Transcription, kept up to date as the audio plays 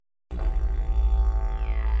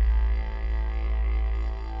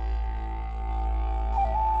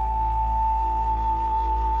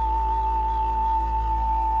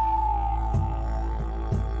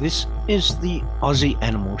This is the Aussie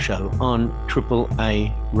Animal Show on Triple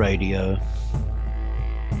A Radio.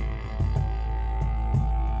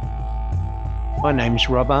 My name's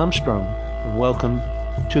Rob Armstrong, and welcome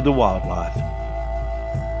to The Wildlife.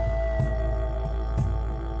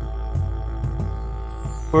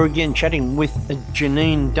 We're again chatting with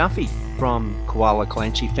Janine Duffy from Koala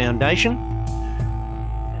Clancy Foundation,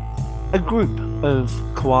 a group of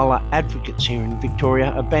koala advocates here in Victoria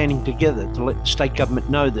are banding together to let the state government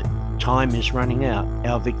know that time is running out.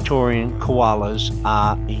 Our Victorian koalas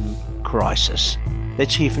are in crisis.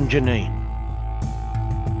 Let's hear from Janine.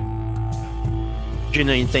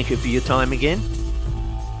 Janine, thank you for your time again.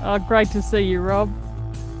 Oh, great to see you, Rob.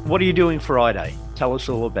 What are you doing Friday? Tell us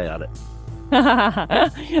all about it.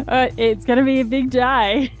 It's going to be a big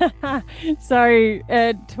day. So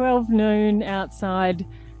at 12 noon outside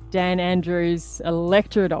Dan Andrews'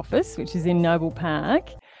 electorate office, which is in Noble Park,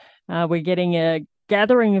 we're getting a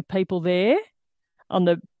gathering of people there on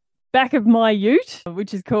the back of my ute,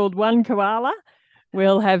 which is called One Koala.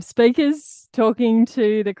 We'll have speakers talking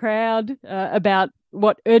to the crowd about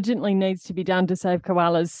what urgently needs to be done to save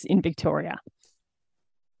koalas in Victoria.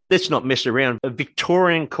 Let's not mess around.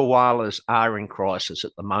 Victorian koalas are in crisis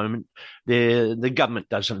at the moment. The government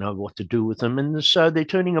doesn't know what to do with them, and so they're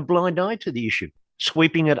turning a blind eye to the issue,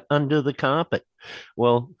 sweeping it under the carpet.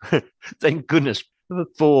 Well, thank goodness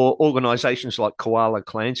for organisations like Koala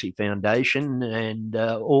Clancy Foundation and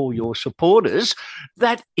all your supporters.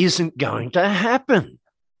 That isn't going to happen.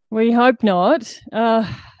 We hope not.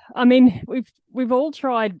 I mean, we've all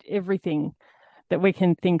tried everything that we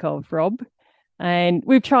can think of, Rob. And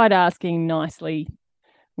we've tried asking nicely.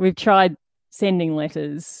 We've tried sending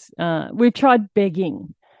letters. We've tried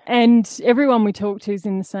begging. And everyone we talk to is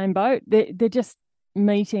in the same boat. They're just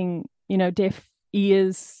meeting, deaf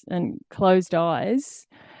ears and closed eyes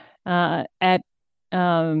at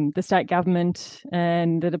the state government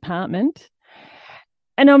and the department.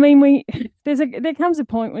 And I mean, there comes a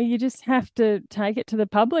point where you just have to take it to the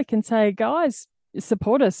public and say, guys,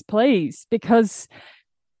 support us, please, because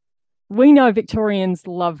we know Victorians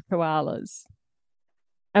love koalas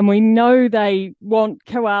and we know they want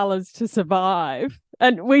koalas to survive.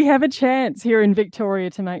 And we have a chance here in Victoria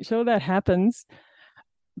to make sure that happens.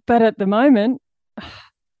 But at the moment,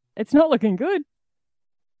 it's not looking good.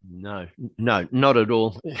 No, not at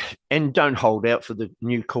all. And don't hold out for the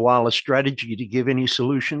new koala strategy to give any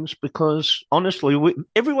solutions, because honestly,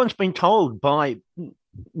 everyone's been told by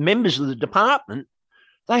members of the department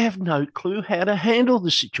they have no clue how to handle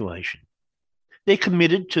the situation. They're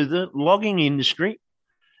committed to the logging industry,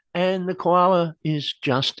 and the koala is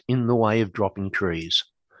just in the way of dropping trees.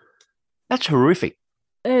 That's horrific.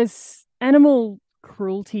 There's animal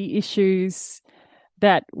cruelty issues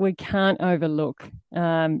that we can't overlook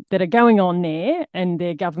that are going on there, and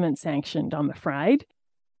they're government sanctioned, I'm afraid.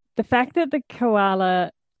 The fact that the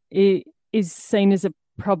koala is seen as a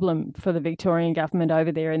problem for the Victorian government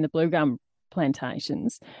over there in the blue gum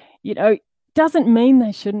plantations, doesn't mean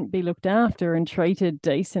they shouldn't be looked after and treated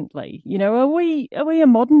decently. Are we a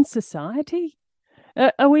modern society?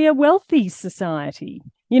 Are we a wealthy society?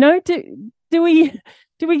 Do we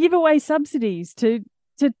give away subsidies to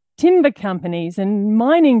timber companies and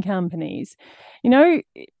mining companies?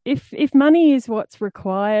 If money is what's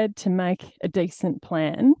required to make a decent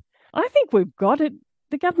plan, I think we've got it.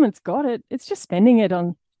 The government's got it. It's just spending it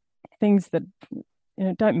on things that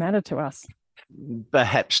don't matter to us.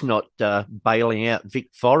 Perhaps not bailing out Vic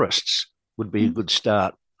forests would be a good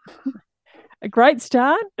start. A great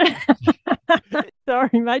start?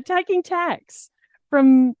 Sorry, mate. Taking tax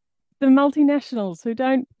from the multinationals who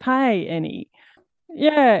don't pay any.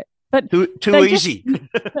 Yeah, but too easy.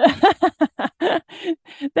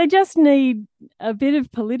 They just need a bit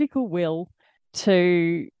of political will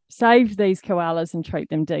to save these koalas and treat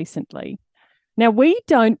them decently. Now, we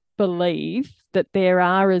don't believe that there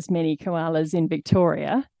are as many koalas in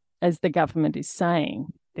Victoria as the government is saying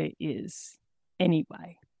there is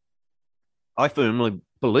anyway. I firmly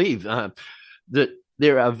believe that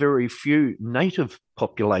there are very few native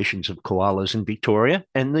populations of koalas in Victoria,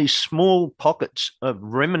 and these small pockets of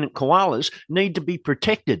remnant koalas need to be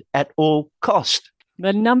protected at all cost.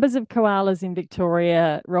 The numbers of koalas in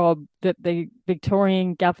Victoria, Rob, that the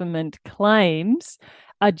Victorian government claims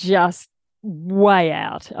are just way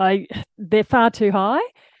out. They're far too high.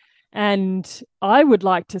 And I would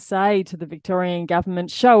like to say to the Victorian government,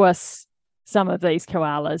 show us some of these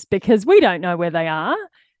koalas, because we don't know where they are.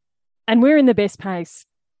 And we're in the best place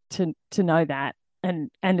to know that. And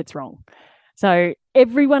it's wrong. So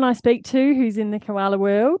everyone I speak to who's in the koala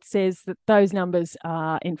world says that those numbers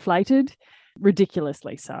are inflated.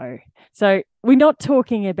 ridiculously so. So we're not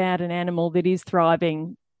talking about an animal that is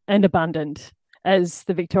thriving and abundant, as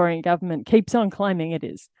the Victorian government keeps on claiming it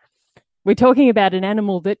is. We're talking about an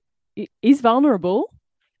animal that is vulnerable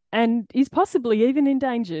and is possibly even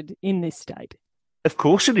endangered in this state. Of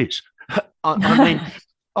course it is. I mean,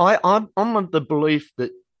 I'm of the belief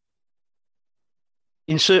that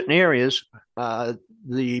in certain areas,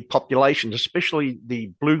 the populations, especially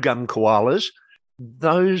the blue gum koalas,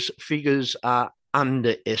 those figures are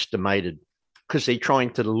underestimated because they're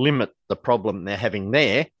trying to limit the problem they're having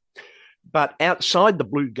there. But outside the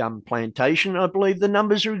blue gum plantation, I believe the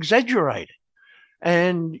numbers are exaggerated.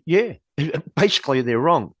 And yeah, basically they're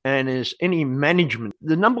wrong. And as any management,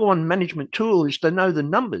 the number one management tool is to know the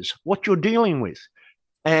numbers, what you're dealing with.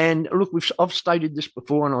 And look, I've stated this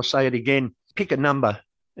before and I'll say it again, pick a number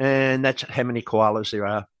and that's how many koalas there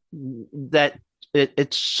are.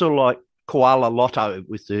 It's sort of like koala lotto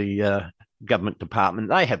with the government department.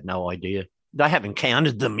 They have no idea. They haven't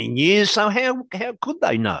counted them in years, so how could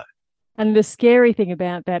they know? And the scary thing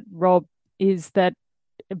about that, Rob, is that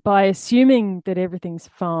by assuming that everything's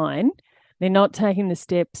fine, they're not taking the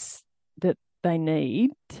steps that they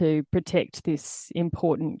need to protect this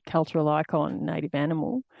important cultural icon, native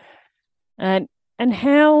animal. And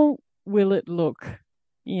how will it look,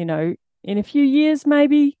 in a few years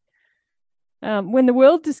maybe, when the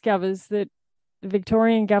world discovers that the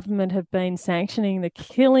Victorian government have been sanctioning the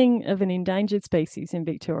killing of an endangered species in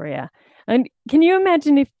Victoria? And can you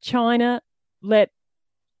imagine if China let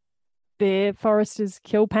their foresters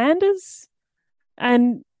kill pandas?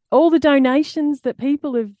 And all the donations that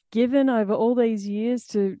people have given over all these years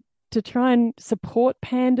to try and support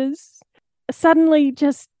pandas suddenly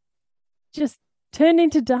just turn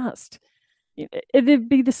into dust. It'd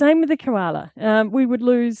be the same with the koala. We would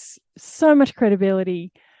lose so much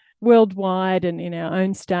credibility worldwide and in our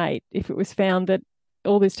own state if it was found that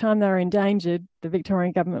all this time they were endangered, the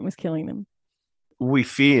Victorian government was killing them. We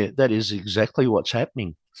fear that is exactly what's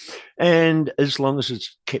happening. And as long as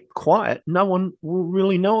it's kept quiet, no one will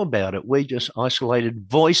really know about it. We're just isolated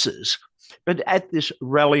voices. But at this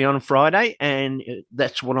rally on Friday, and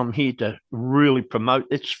that's what I'm here to really promote,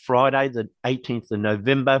 it's Friday, the 18th of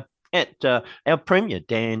November, at our Premier,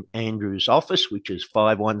 Dan Andrews' office, which is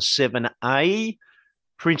 517A,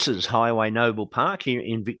 Princes Highway, Noble Park, here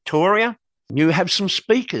in Victoria. You have some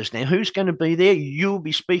speakers. Now, who's going to be there? You'll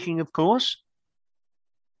be speaking, of course.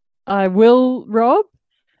 I will, Rob.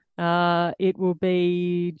 It will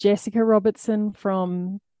be Jessica Robertson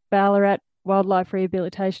from Ballarat Wildlife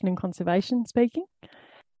Rehabilitation and Conservation speaking.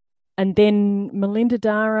 And then Melinda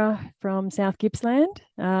Dara from South Gippsland,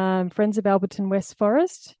 Friends of Alberton West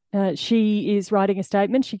Forest. She is writing a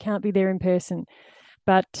statement. She can't be there in person,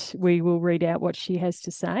 but we will read out what she has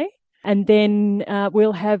to say. And then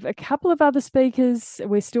we'll have a couple of other speakers.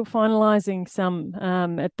 We're still finalising some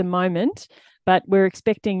at the moment, but we're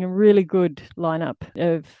expecting a really good lineup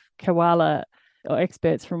of koala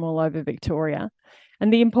experts from all over Victoria.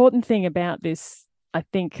 And the important thing about this, I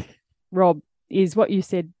think, Rob, is what you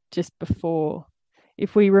said just before.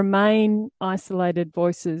 If we remain isolated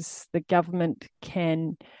voices, the government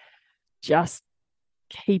can just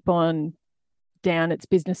keep on down its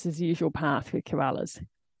business as usual path with koalas.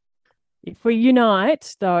 If we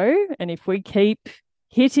unite, though, and if we keep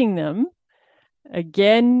hitting them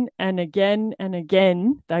again and again and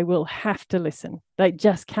again, they will have to listen. They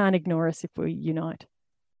just can't ignore us if we unite.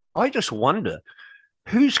 I just wonder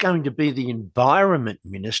who's going to be the environment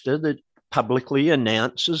minister that publicly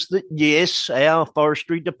announces that, yes, our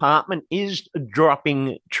forestry department is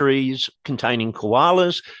dropping trees containing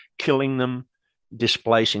koalas, killing them,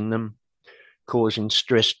 displacing them, causing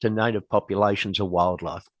stress to native populations of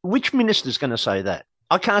wildlife. Which minister's going to say that?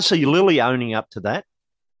 I can't see Lily owning up to that.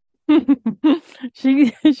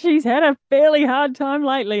 She's had a fairly hard time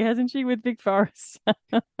lately, hasn't she, with big forests?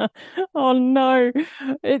 Oh no,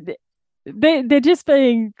 they're just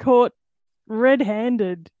being caught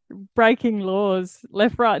red-handed, breaking laws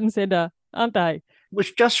left, right, and centre, aren't they?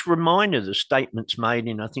 Was just reminded the statements made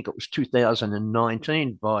in, I think it was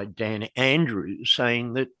 2019 by Dan Andrews,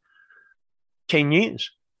 saying that 10 years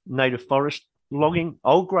native forest logging,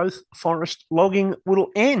 old growth forest logging will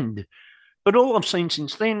end. But all I've seen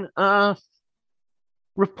since then are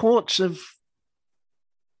reports of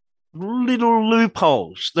little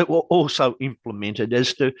loopholes that were also implemented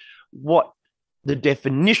as to what the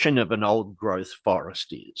definition of an old growth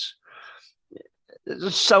forest is.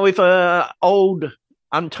 So if an old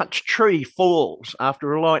untouched tree falls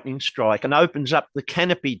after a lightning strike and opens up the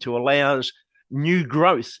canopy to allow new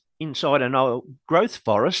growth inside an old growth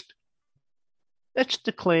forest, That's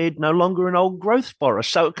declared no longer an old growth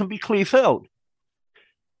forest, so it can be clear felled.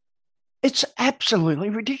 It's absolutely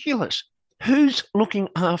ridiculous. Who's looking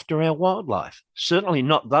after our wildlife? Certainly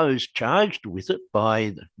not those charged with it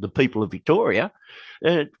by the people of Victoria.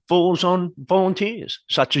 It falls on volunteers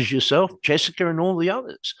such as yourself, Jessica, and all the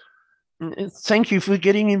others. Thank you for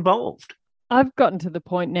getting involved. I've gotten to the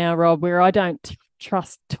point now, Rob, where I don't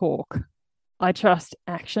trust talk. I trust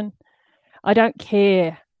action. I don't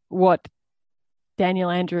care what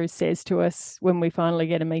Daniel Andrews says to us when we finally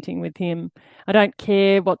get a meeting with him. I don't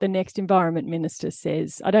care what the next Environment Minister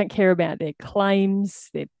says. I don't care about their claims,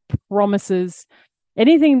 their promises.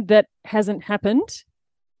 Anything that hasn't happened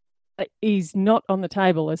is not on the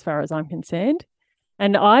table as far as I'm concerned.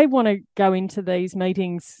 And I want to go into these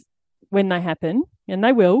meetings when they happen, and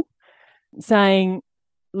they will, saying,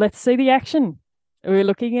 let's see the action. We're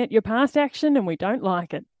looking at your past action and we don't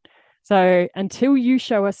like it. So until you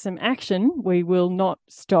show us some action, we will not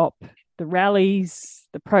stop the rallies,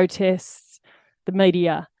 the protests, the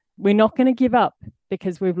media. We're not going to give up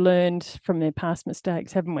because we've learned from their past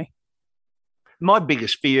mistakes, haven't we? My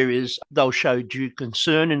biggest fear is they'll show due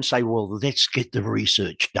concern and say, well, let's get the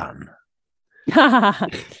research done.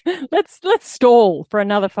 let's stall for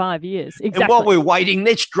another 5 years. Exactly. And while we're waiting,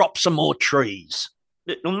 let's drop some more trees.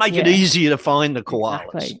 It'll make it easier to find the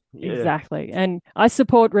koalas. Exactly. And I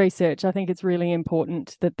support research. I think it's really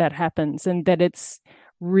important that that happens and that it's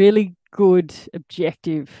really good,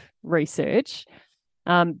 objective research.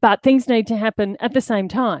 But things need to happen at the same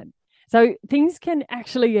time. So things can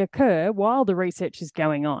actually occur while the research is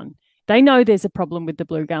going on. They know there's a problem with the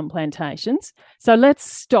blue gum plantations. So let's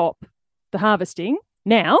stop the harvesting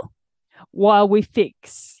now while we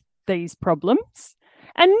fix these problems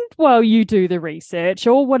and while you do the research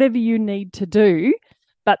or whatever you need to do.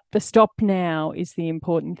 But the stop now is the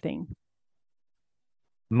important thing.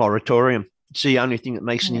 Moratorium. It's the only thing that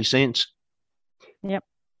makes any sense. Yep,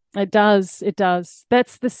 it does. It does.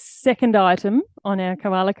 That's the second item on our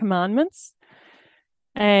koala commandments.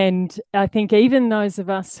 And I think even those of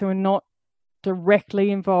us who are not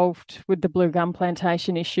directly involved with the blue gum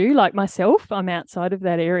plantation issue, like myself, I'm outside of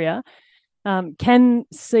that area, can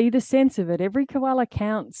see the sense of it. Every koala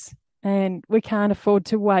counts, and we can't afford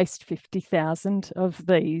to waste 50,000 of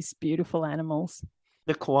these beautiful animals.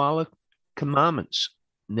 The koala commandments.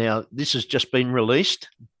 Now, this has just been released.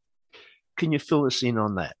 Can you fill us in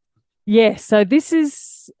on that? Yes. So this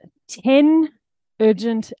is 10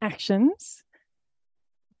 urgent actions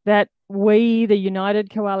that we, the United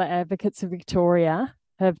Koala Advocates of Victoria,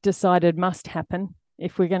 have decided must happen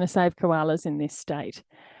if we're going to save koalas in this state.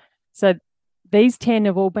 So these 10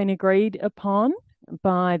 have all been agreed upon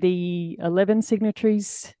by the 11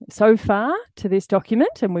 signatories so far to this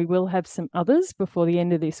document, and we will have some others before the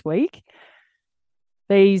end of this week.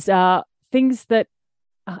 These are things that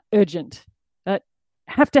are urgent, that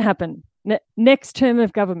have to happen next term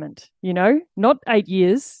of government, not 8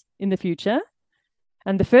 years in the future.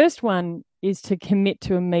 And the first one is to commit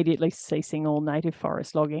to immediately ceasing all native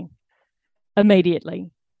forest logging. Immediately.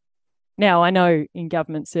 Now, I know in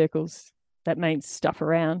government circles that means stuff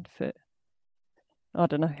around for I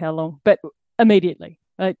don't know how long, but immediately.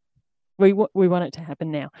 We want it to happen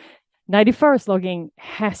now. Native forest logging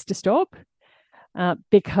has to stop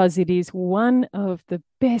because it is one of the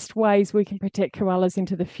best ways we can protect koalas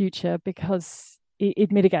into the future because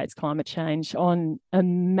it mitigates climate change on a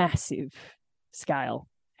massive scale.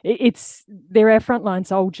 They're our frontline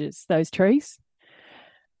soldiers, those trees.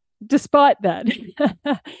 Despite that,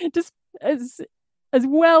 just as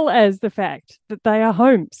well as the fact that they are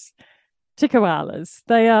homes to koalas,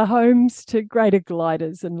 they are homes to greater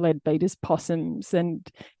gliders and leadbeaters, possums and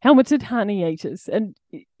helmeted honeyeaters, and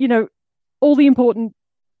all the important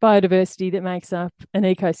biodiversity that makes up an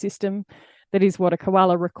ecosystem that is what a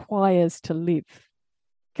koala requires to live.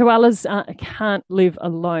 Koalas can't live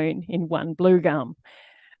alone in one blue gum.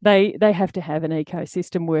 They have to have an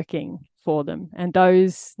ecosystem working for them, and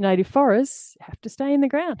those native forests have to stay in the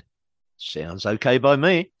ground. Sounds okay by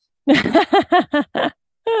me.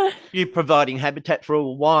 You're providing habitat for a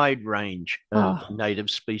wide range of native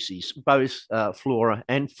species, both flora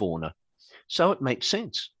and fauna. So it makes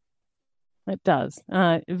sense. It does.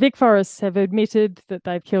 Vic Forests have admitted that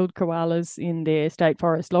they've killed koalas in their state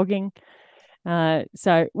forest logging.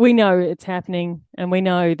 So we know it's happening, and we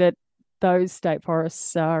know that those state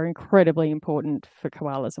forests are incredibly important for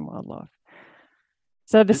koalas and wildlife.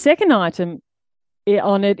 So the second item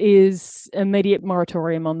on it is immediate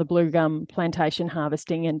moratorium on the blue gum plantation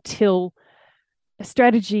harvesting until a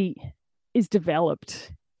strategy is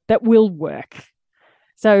developed that will work.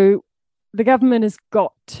 So the government has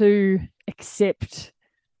got to accept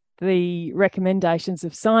the recommendations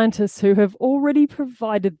of scientists who have already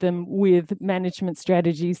provided them with management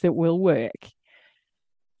strategies that will work,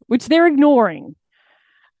 which they're ignoring.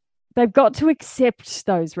 They've got to accept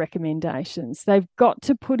those recommendations. They've got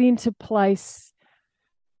to put into place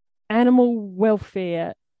animal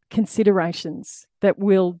welfare considerations that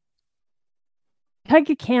will take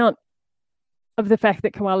account of the fact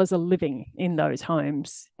that koalas are living in those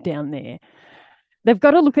homes down there. They've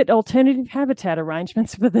got to look at alternative habitat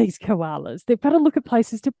arrangements for these koalas. They've got to look at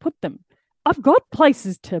places to put them. I've got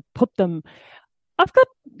places to put them. I've got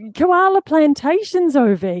koala plantations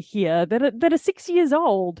over here that are 6 years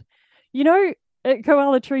old. You know, a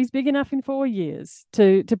koala tree's big enough in 4 years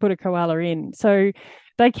to put a koala in. So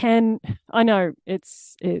they can, I know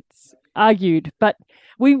it's argued, but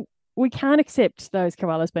we can't accept those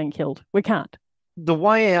koalas being killed. We can't. The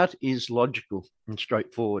way out is logical and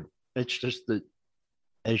straightforward. It's just that,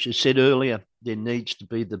 as you said earlier, there needs to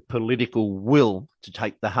be the political will to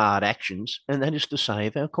take the hard actions, and that is to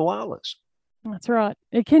save our koalas. That's right.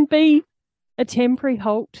 It can be a temporary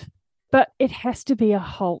halt, but it has to be a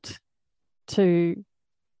halt to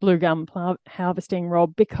blue gum harvesting,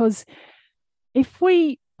 Rob, because if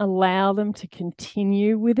we allow them to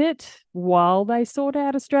continue with it while they sort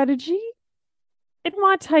out a strategy, it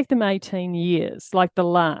might take them 18 years, like the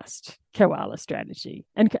last koala strategy.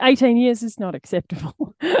 And 18 years is not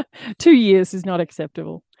acceptable. 2 years is not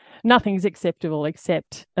acceptable. Nothing's acceptable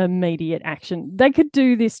except immediate action. They could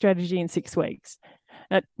do this strategy in 6 weeks,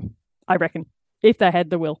 I reckon, if they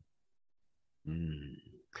had the will.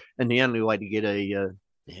 And the only way to get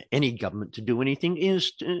any government to do anything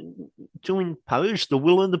is to impose the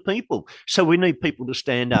will of the people. So we need people to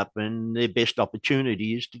stand up, and their best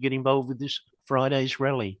opportunity is to get involved with this Friday's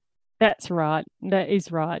rally. That's right. That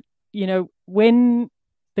is right. You know, when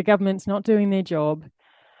the government's not doing their job,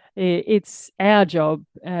 it's our job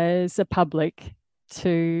as a public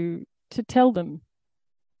to tell them.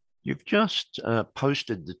 You've just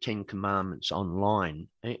posted the 10 Commandments online.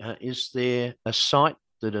 Is there a site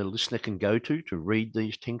that a listener can go to read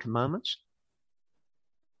these 10 Commandments?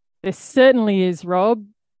 There certainly is, Rob.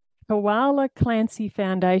 Koala Clancy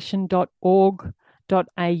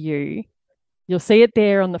Foundation.org.au. You'll see it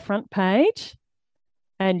there on the front page,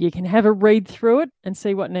 and you can have a read through it and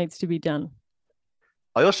see what needs to be done.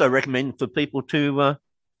 I also recommend for people to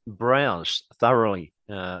browse thoroughly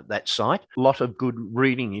that site. A lot of good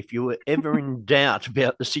reading if you were ever in doubt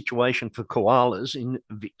about the situation for koalas in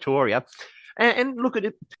Victoria. And look at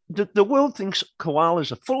it, the world thinks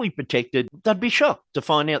koalas are fully protected. They'd be shocked to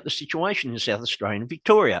find out the situation in South Australia and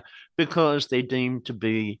Victoria because they're deemed to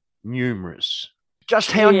be numerous.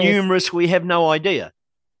 Just how numerous, we have no idea.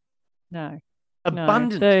 No.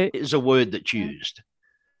 Abundant is a word that's used.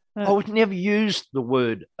 I would never use the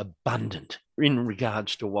word abundant in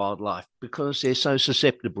regards to wildlife because they're so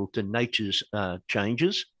susceptible to nature's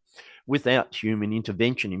changes without human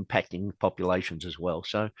intervention impacting populations as well.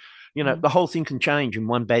 So, you know, the whole thing can change in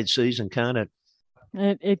one bad season, can't it?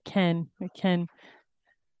 It can. It can.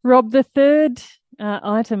 Rob, the third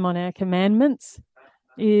item on our commandments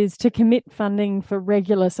is to commit funding for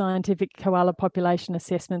regular scientific koala population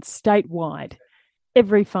assessments statewide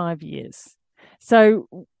every 5 years.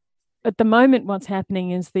 So at the moment, what's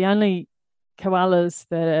happening is the only koalas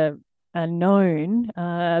that are known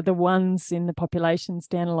are the ones in the populations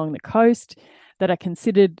down along the coast that are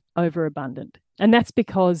considered overabundant. And that's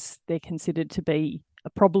because they're considered to be a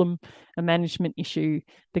problem, a management issue.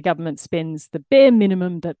 The government spends the bare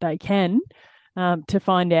minimum that they can to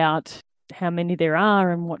find out how many there are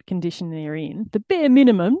and what condition they're in. The bare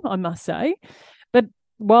minimum, I must say. But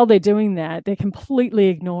while they're doing that, they're completely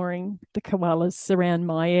ignoring the koalas around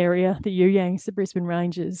my area, the Yuyangs, the Brisbane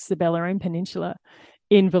Ranges, the Bellarine Peninsula,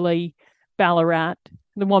 Inverleigh, Ballarat,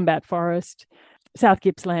 the Wombat Forest, South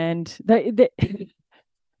Gippsland.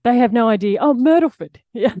 They have no idea. Oh, Myrtleford.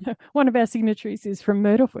 Yeah, one of our signatories is from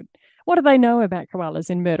Myrtleford. What do they know about koalas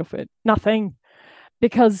in Myrtleford? Nothing.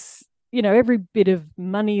 Because, you know, every bit of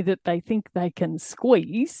money that they think they can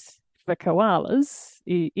squeeze for koalas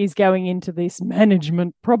is going into this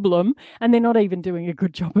management problem, and they're not even doing a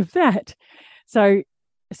good job of that. So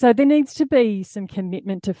there needs to be some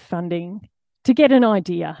commitment to funding to get an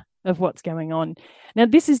idea of what's going on. Now,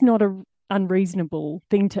 this is not an unreasonable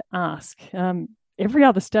thing to ask. Every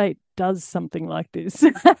other state does something like this.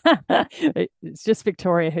 It's just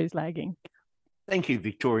Victoria who's lagging. Thank you,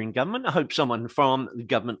 Victorian government. I hope someone from the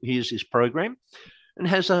government hears this program and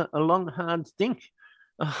has a long, hard think.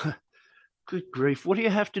 Good grief, what do you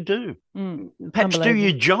have to do? Perhaps do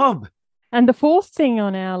your job. And the fourth thing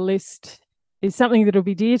on our list is something that will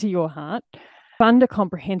be dear to your heart. fund a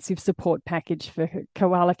comprehensive support package for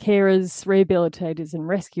koala carers, rehabilitators and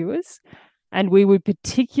rescuers. And we would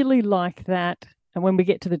particularly like that, and when we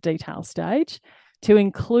get to the detail stage, to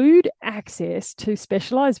include access to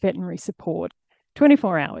specialised veterinary support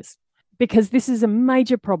 24 hours. Because this is a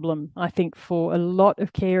major problem, I think, for a lot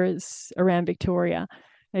of carers around Victoria,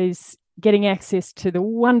 is getting access to the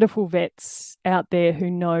wonderful vets out there who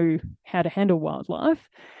know how to handle wildlife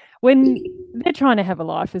when they're trying to have a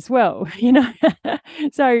life as well, you know.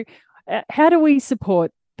 So how do we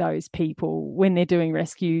support those people when they're doing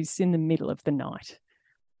rescues in the middle of the night?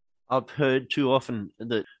 I've heard too often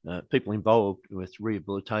that people involved with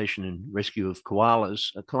rehabilitation and rescue of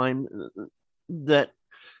koalas claim that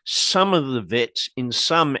some of the vets in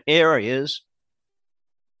some areas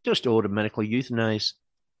just automatically euthanize.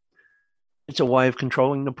 It's a way of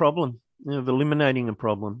controlling the problem, of eliminating the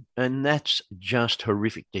problem. And that's just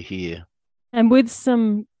horrific to hear. And with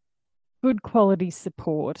some good quality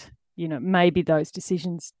support, you know, maybe those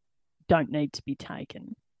decisions don't need to be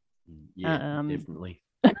taken. Yeah, definitely.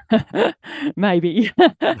 Maybe.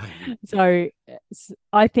 So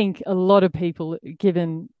I think a lot of people,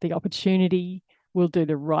 given the opportunity, will do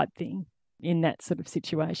the right thing in that sort of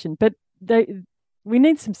situation. But we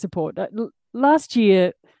need some support. Last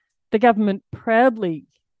year, the government proudly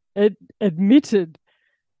admitted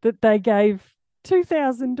that they gave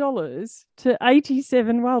 $2,000 to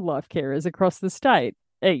 87 wildlife carers across the state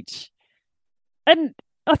each. And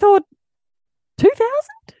I thought,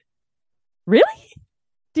 2,000? Really?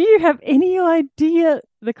 Do you have any idea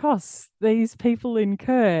the costs these people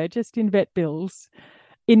incur just in vet bills,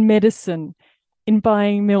 in medicine, in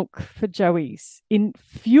buying milk for Joey's, in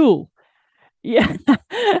fuel? Yeah.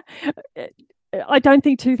 I don't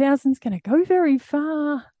think 2,000 is going to go very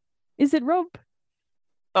far. Is it, Rob?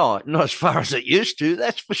 Oh, not as far as it used to,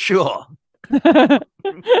 that's for sure.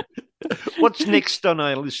 What's next on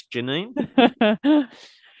our list, Janine?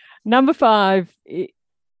 Number 5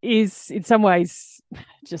 is in some ways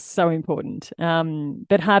just so important,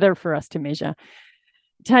 but harder for us to measure.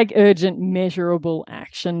 Take urgent, measurable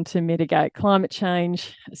action to mitigate climate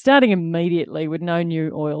change, starting immediately with no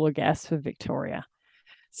new oil or gas for Victoria.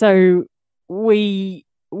 So we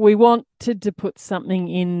wanted to put something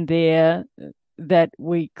in there that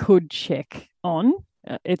we could check on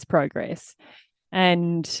its progress.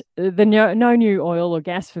 And the no new oil or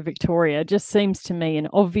gas for Victoria just seems to me an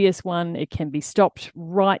obvious one. It can be stopped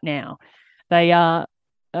right now. They are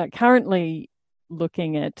currently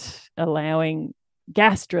looking at allowing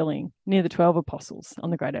gas drilling near the 12 Apostles on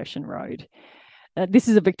the Great Ocean Road. This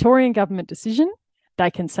is a Victorian government decision.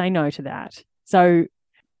 They can say no to that. So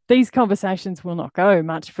these conversations will not go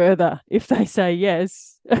much further if they say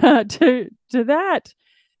yes to that.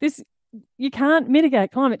 You can't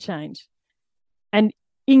mitigate climate change and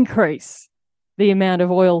increase the amount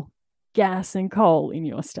of oil, gas and coal in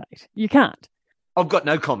your state. You can't. I've got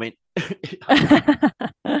no comment.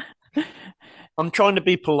 I'm trying to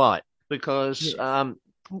be polite because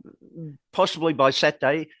possibly by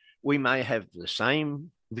Saturday we may have the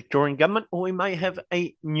same Victorian government or we may have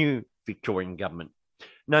a new Victorian government.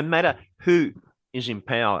 No matter who is in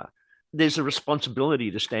power, there's a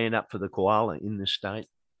responsibility to stand up for the koala in this state.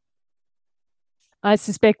 I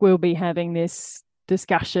suspect we'll be having this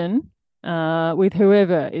discussion with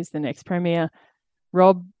whoever is the next Premier,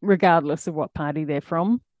 Rob, regardless of what party they're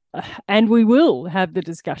from. And we will have the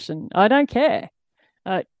discussion. I don't care.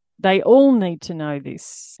 They all need to know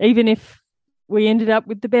this, even if we ended up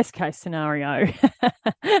with the best case scenario,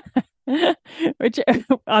 which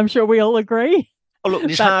I'm sure we all agree. Oh, look,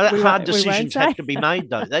 these hard decisions have to be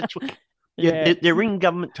made, though. That's what, they're in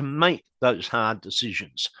government to make those hard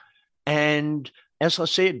decisions. And as I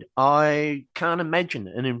said, I can't imagine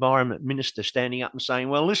an environment minister standing up and saying,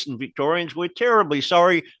 well, listen, Victorians, we're terribly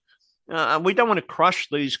sorry. We don't want to crush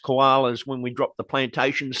these koalas when we drop the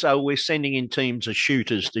plantation, so we're sending in teams of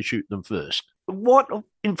shooters to shoot them first. What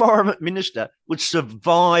environment minister would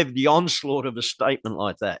survive the onslaught of a statement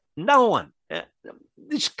like that? No one.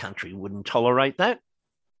 This country wouldn't tolerate that.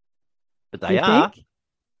 But they are. Think?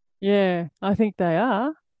 Yeah, I think they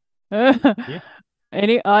are. Yeah.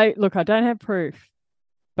 I don't have proof,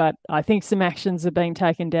 but I think some actions are being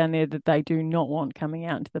taken down there that they do not want coming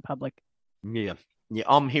out into the public. Yeah,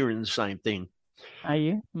 I'm hearing the same thing. Are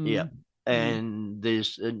you? Yeah, and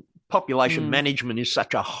there's population management is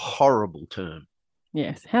such a horrible term.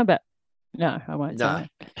 Yes. How about? No, I won't say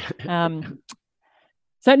that.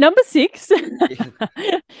 So number 6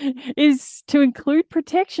 is to include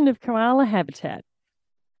protection of koala habitat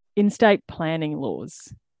in state planning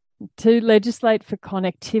laws, to legislate for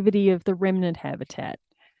connectivity of the remnant habitat,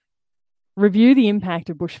 review the impact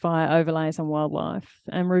of bushfire overlays on wildlife,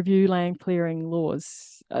 and review land clearing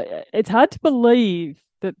laws. It's hard to believe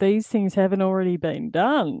that these things haven't already been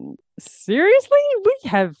done. Seriously? We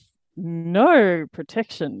have no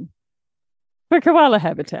protection for koala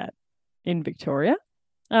habitat in Victoria,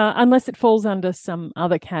 unless it falls under some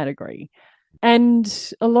other category.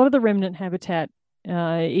 And a lot of the remnant habitat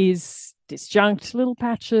is disjunct little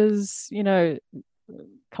patches,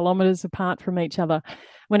 kilometres apart from each other.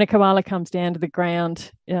 When a koala comes down to the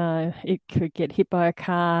ground, it could get hit by a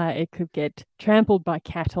car, it could get trampled by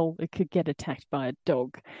cattle, it could get attacked by a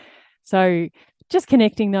dog. So just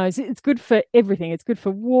connecting those, it's good for everything. It's good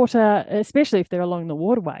for water, especially if they're along the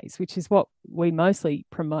waterways, which is what we mostly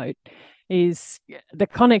promote, is the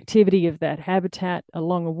connectivity of that habitat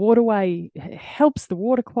along a waterway. It helps the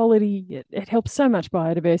water quality, it helps so much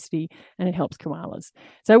biodiversity, and it helps koalas.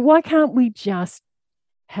 So why can't we just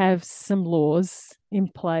have some laws in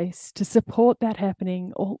place to support that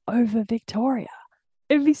happening all over Victoria?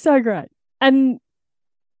 It'd be so great. And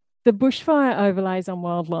the bushfire overlays on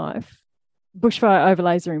wildlife, bushfire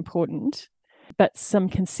overlays are important, but some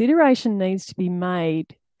consideration needs to be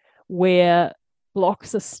made where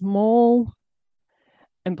blocks are small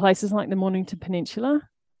in places like the Mornington Peninsula.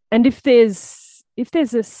 And if there's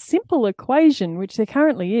a simple equation, which there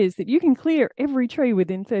currently is, that you can clear every tree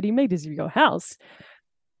within 30 metres of your house,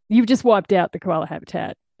 you've just wiped out the koala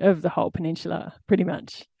habitat of the whole peninsula, pretty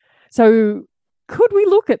much. So could we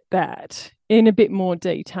look at that in a bit more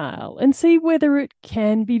detail and see whether it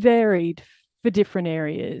can be varied for different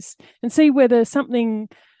areas, and see whether something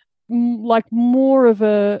like more of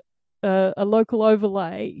a local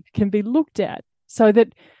overlay can be looked at, so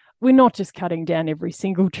that we're not just cutting down every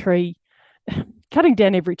single tree. Cutting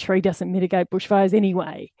down every tree doesn't mitigate bushfires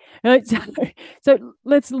anyway. So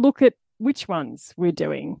let's look at which ones we're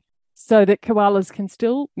doing, so that koalas can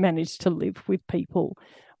still manage to live with people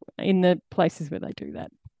in the places where they do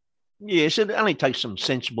that. Yes, it only takes some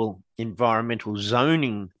sensible environmental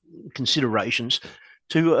zoning considerations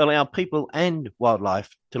to allow people and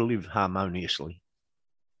wildlife to live harmoniously.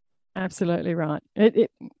 Absolutely right.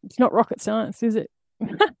 It's not rocket science, is it?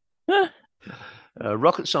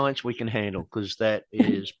 Rocket science we can handle, because that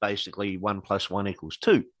is basically 1 + 1 =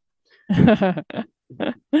 2.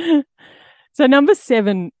 So number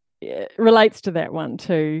 7 relates to that one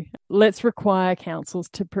too. Let's require councils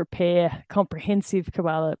to prepare comprehensive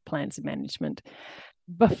koala plans of management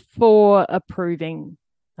before approving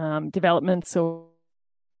developments or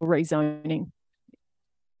rezoning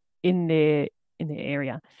in their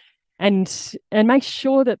area, and make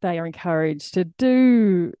sure that they are encouraged to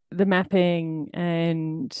do the mapping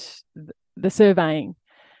and the surveying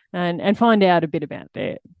and find out a bit about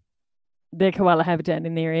their koala habitat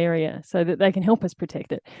in their area, so that they can help us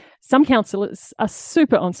protect it. Some councillors are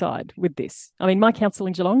super on side with this. I mean, my council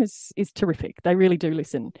in Geelong is terrific. They really do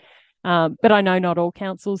listen. But I know not all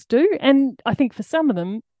councils do. And I think for some of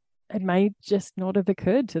them, it may just not have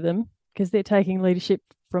occurred to them because they're taking leadership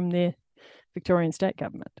from their Victorian state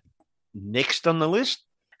government. Next on the list?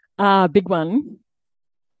 Big one.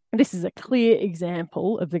 This is a clear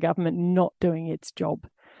example of the government not doing its job.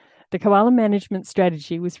 The koala management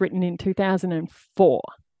strategy was written in 2004.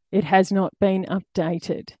 It has not been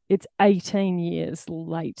updated. It's 18 years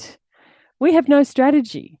late. We have no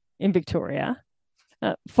strategy in Victoria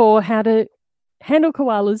for how to handle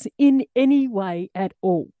koalas in any way at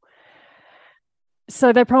all.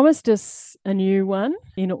 So they promised us a new one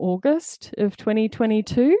in August of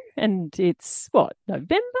 2022, and it's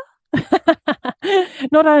November?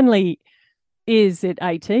 Not only is it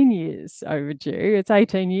 18 years overdue, it's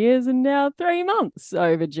 18 years and now 3 months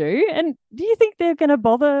overdue. And do you think they're going to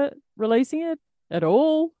bother releasing it at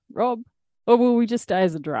all, Rob? Or will we just stay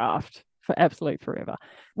as a draft for absolute forever?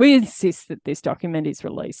 We insist that this document is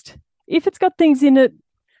released. If it's got things in it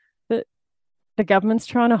that the government's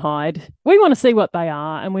trying to hide, we want to see what they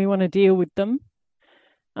are and we want to deal with them.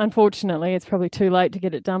 Unfortunately, it's probably too late to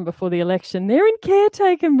get it done before the election. They're in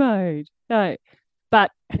caretaker mode. No,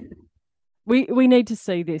 but we need to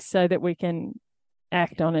see this so that we can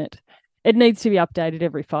act on it. It needs to be updated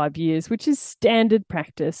every 5 years, which is standard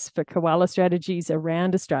practice for koala strategies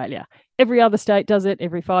around Australia. Every other state does it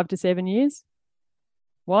every 5 to 7 years.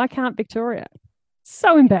 Why can't Victoria?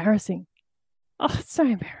 So embarrassing. Oh, it's so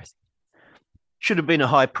embarrassing. Should have been a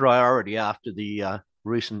high priority after the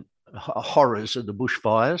recent horrors of the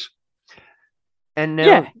bushfires. And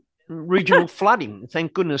now regional flooding.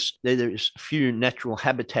 Thank goodness there's few natural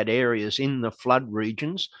habitat areas in the flood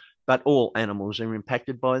regions, but all animals are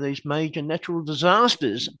impacted by these major natural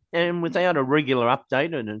disasters. And without a regular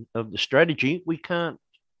update of the strategy, we can't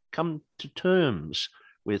come to terms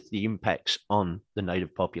with the impacts on the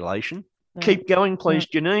native population. Keep going, please,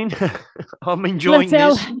 Janine. I'm enjoying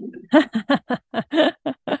this.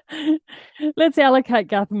 Let's allocate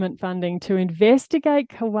government funding to investigate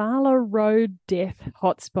koala road death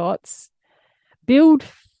hotspots, build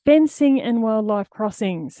fencing and wildlife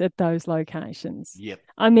crossings at those locations. Yep.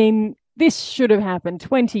 I mean, this should have happened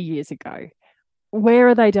 20 years ago. Where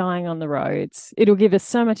are they dying on the roads? It'll give us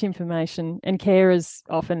so much information, and carers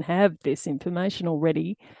often have this information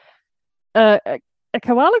already. A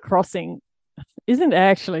koala crossing isn't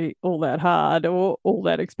actually all that hard or all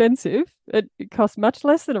that expensive. It costs much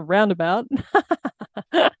less than a roundabout.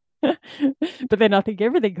 But then I think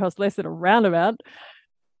everything costs less than a roundabout.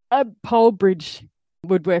 A pole bridge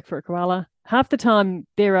would work for a koala. Half the time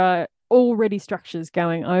there are already structures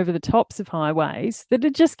going over the tops of highways that are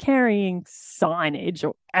just carrying signage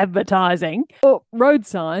or advertising or road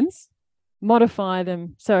signs. Modify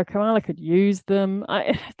them so a koala could use them.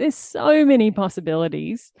 There's so many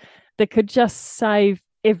possibilities that could just save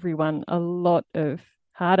everyone a lot of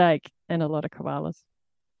heartache and a lot of koalas.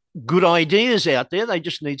 Good ideas out there. They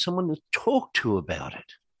just need someone to talk to about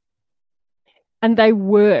it. And they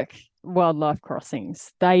work, wildlife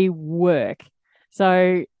crossings. They work.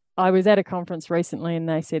 So I was at a conference recently and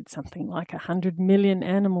they said something like 100 million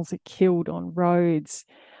animals are killed on roads.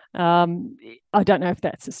 I don't know if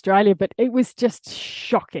that's Australia, but it was just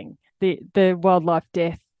shocking. The wildlife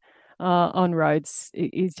death on roads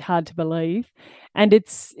is hard to believe, and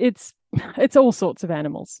it's all sorts of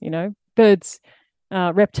animals, you know, birds,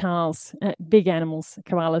 reptiles, big animals,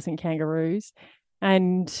 koalas and kangaroos.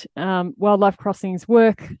 And wildlife crossings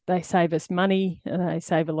work. They save us money. They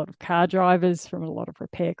save a lot of car drivers from a lot of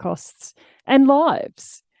repair costs and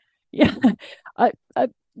lives. Yeah,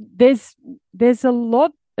 there's a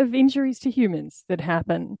lot of injuries to humans that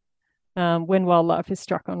happen when wildlife is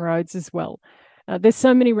struck on roads as well. There's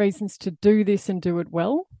so many reasons to do this and do it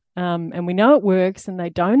well. And we know it works and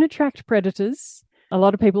they don't attract predators. A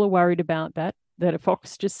lot of people are worried about that a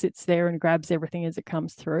fox just sits there and grabs everything as it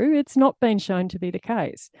comes through. It's not been shown to be the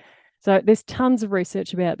case. So there's tons of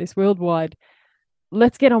research about this worldwide.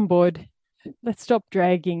 Let's get on board. Let's stop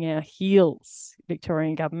dragging our heels,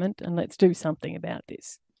 Victorian government, and let's do something about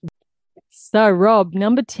this. So, Rob,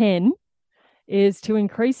 number 10 is to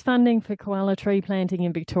increase funding for koala tree planting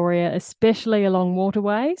in Victoria, especially along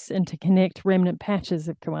waterways, and to connect remnant patches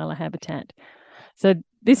of koala habitat. So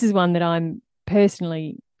this is one that I'm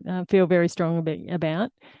personally feel very strong about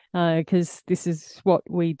because this is what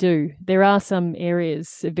we do. There are some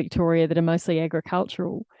areas of Victoria that are mostly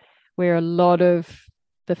agricultural where a lot of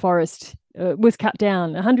the forest was cut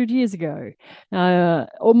down 100 years ago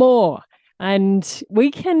or more, and we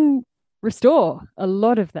can restore a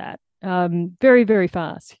lot of that very, very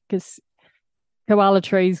fast because koala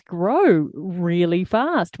trees grow really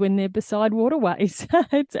fast when they're beside waterways.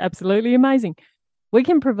 It's absolutely amazing. We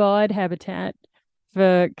can provide habitat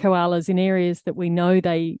for koalas in areas that we know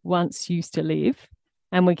they once used to live,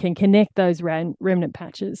 and we can connect those remnant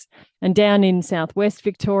patches. And down in southwest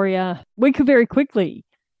Victoria, we could very quickly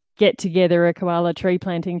get together a koala tree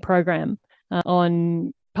planting program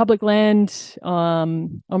on public land,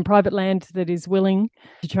 on private land that is willing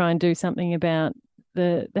to try and do something about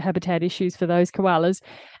the habitat issues for those koalas.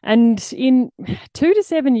 And in 2 to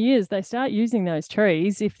 7 years, they start using those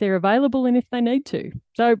trees if they're available and if they need to.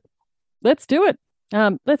 So let's do it.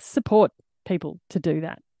 Let's support people to do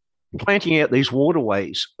that. Planting out these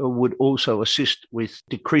waterways would also assist with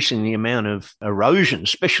decreasing the amount of erosion,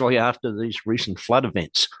 especially after these recent flood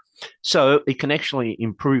events. So it can actually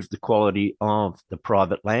improve the quality of the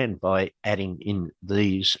private land by adding in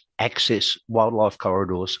these access wildlife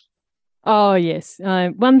corridors. Oh, yes.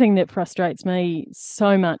 One thing that frustrates me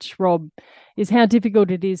so much, Rob, is how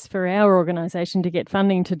difficult it is for our organisation to get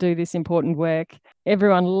funding to do this important work.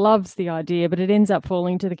 Everyone loves the idea, but it ends up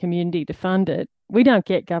falling to the community to fund it. We don't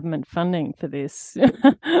get government funding for this.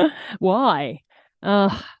 Why?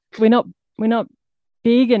 We're not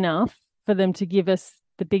big enough for them to give us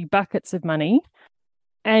the big buckets of money,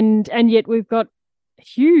 and yet we've got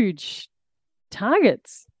huge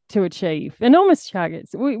targets to achieve, enormous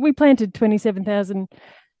targets. We planted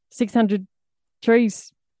 27,600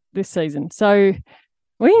 trees this season. So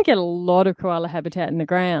we can get a lot of koala habitat in the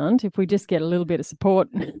ground if we just get a little bit of support.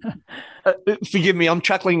 Forgive me, I'm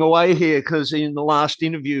chuckling away here because in the last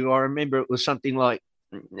interview, I remember it was something like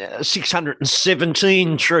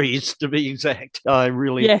 617 trees to be exact. I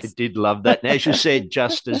really did love that. And as you said,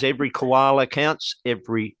 just as every koala counts,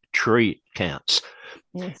 every tree counts.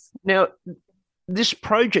 Yes. Now, this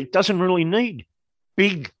project doesn't really need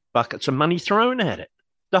big buckets of money thrown at it.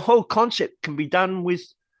 The whole concept can be done with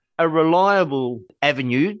a reliable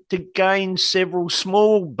avenue to gain several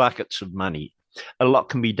small buckets of money. A lot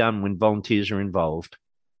can be done when volunteers are involved.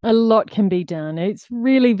 A lot can be done. It's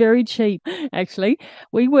really very cheap, actually.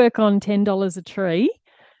 We work on $10 a tree,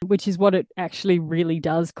 which is what it actually really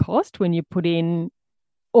does cost when you put in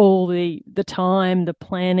all the time, the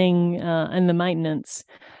planning, and the maintenance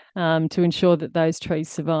to ensure that those trees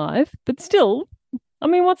survive. But still, I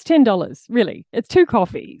mean, what's $10? Really? It's 2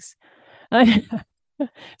 coffees.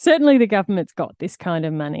 Certainly the government's got this kind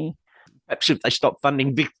of money. Perhaps if they stopped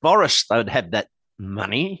funding Vic Forest, they'd have that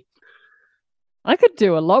money. I could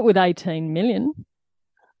do a lot with 18 million.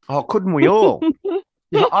 Oh, couldn't we all?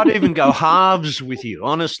 I'd even go halves with you,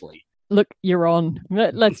 honestly. Look, you're on.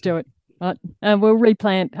 Let's do it. Right. And we'll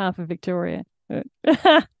replant half of Victoria.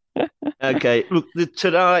 Okay. Look,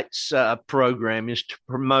 tonight's program is to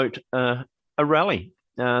promote a rally.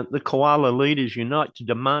 The koala leaders unite to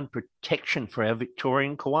demand protection for our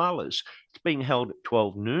Victorian koalas. It's being held at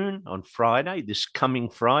 12 noon on Friday, this coming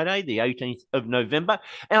Friday, the 18th of November,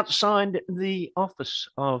 outside the office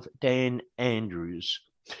of Dan Andrews,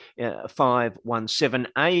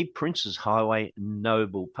 517A Princes Highway,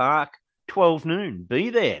 Noble Park, 12 noon.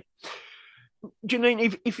 Be there.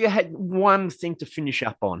 Janine, if you had one thing to finish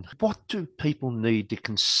up on, what do people need to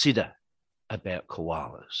consider about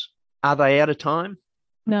koalas? Are they out of time?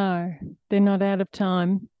 No, they're not out of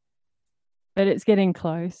time, but it's getting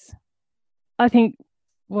close. I think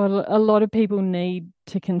what a lot of people need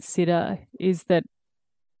to consider is that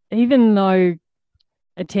even though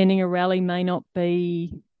attending a rally may not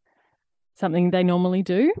be something they normally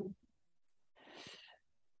do,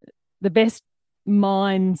 the best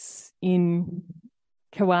minds in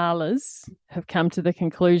koalas have come to the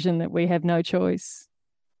conclusion that we have no choice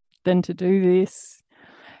than to do this.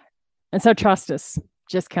 And so trust us.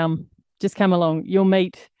 Just come along. You'll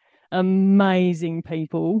meet amazing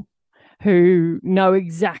people who know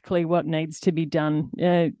exactly what needs to be done.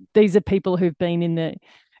 These are people who've been in the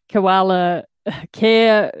koala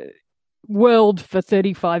care world for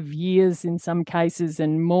 35 years in some cases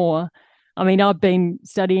and more. I mean, I've been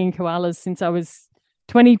studying koalas since I was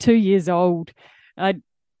 22 years old.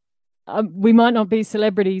 We might not be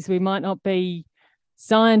celebrities, we might not be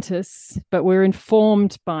scientists, but we're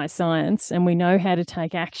informed by science and we know how to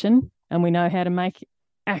take action and we know how to make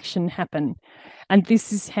action happen. And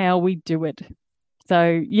this is how we do it.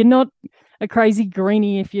 So you're not a crazy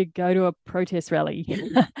greenie if you go to a protest rally.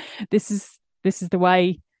 This is the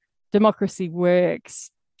way democracy works,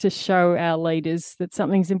 to show our leaders that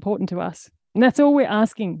something's important to us. And that's all we're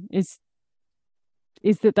asking is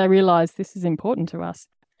that they realise this is important to us.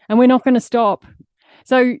 And we're not going to stop.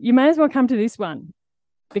 So you may as well come to this one.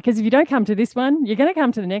 Because if you don't come to this one, you're going to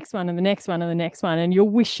come to the next one and the next one and the next one, and you'll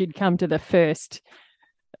wish you'd come to the first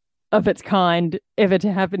of its kind ever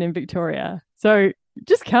to happen in Victoria. So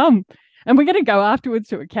just come. And we're going to go afterwards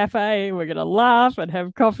to a cafe. We're going to laugh and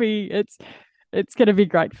have coffee. It's going to be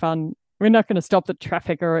great fun. We're not going to stop the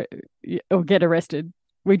traffic or get arrested.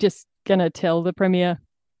 We're just going to tell the Premier,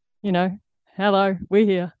 hello, we're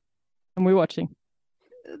here and we're watching.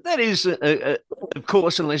 That is, of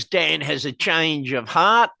course, unless Dan has a change of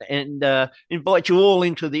heart and invite you all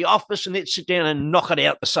into the office and let's sit down and knock it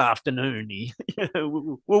out this afternoon.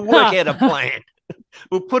 We'll work out a plan.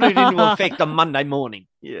 We'll put it into effect on Monday morning.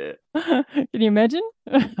 Yeah. Can you imagine?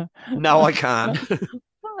 No, I can't.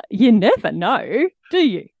 You never know, do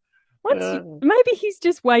you? Maybe he's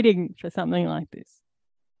just waiting for something like this.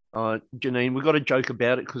 Janine, we've got to joke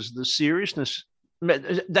about it because of the seriousness.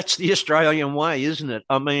 That's the Australian way, isn't it?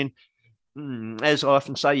 I mean, as I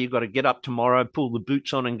often say, you've got to get up tomorrow, pull the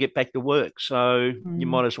boots on and get back to work. So you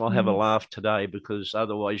might as well have a laugh today because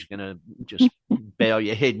otherwise you're going to just bow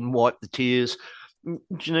your head and wipe the tears.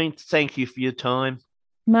 Janine, thank you for your time.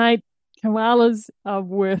 Mate, koalas are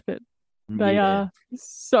worth it. They are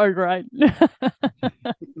so great.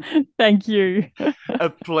 Thank you. A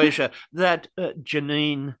pleasure. That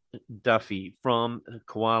Janine Duffy from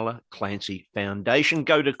Koala Clancy Foundation.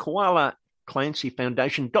 Go to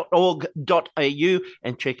koalaclancyfoundation.org.au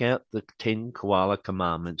and check out the 10 Koala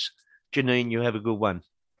Commandments. Janine, you have a good one.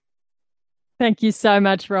 Thank you so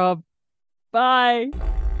much, Rob. Bye.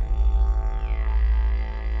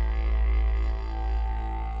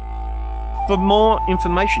 For more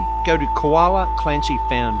information, go to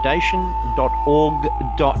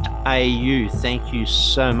koalaclancyfoundation.org.au. Thank you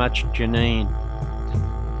so much, Janine.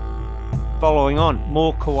 Following on,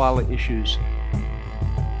 more koala issues.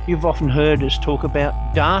 You've often heard us talk about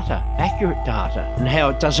data, accurate data, and how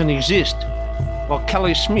it doesn't exist. Well,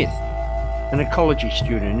 Kelly Smith, an ecology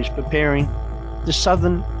student, is preparing the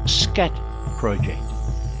Southern Scat Project.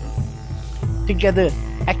 Together,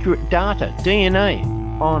 accurate data, DNA,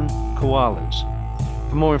 on koalas.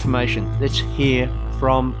 For more information, let's hear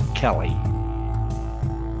from Kelly.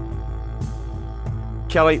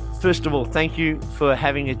 Kelly, first of all, thank you for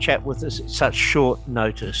having a chat with us at such short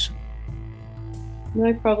notice.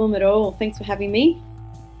 No problem at all. Thanks for having me.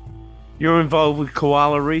 You're involved with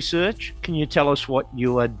koala research. Can you tell us what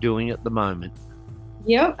you are doing at the moment?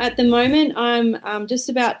 Yeah, at the moment, I'm just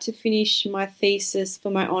about to finish my thesis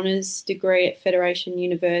for my honours degree at Federation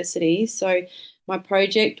University. So my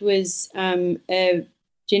project was a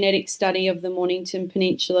genetic study of the Mornington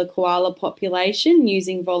Peninsula koala population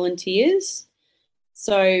using volunteers.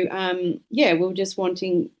 So, we were just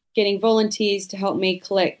getting volunteers to help me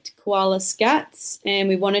collect koala scats, and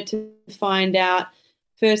we wanted to find out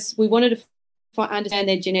first, we wanted to understand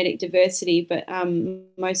their genetic diversity, but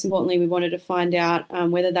most importantly, we wanted to find out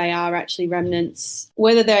whether they are actually remnants,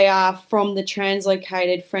 whether they are from the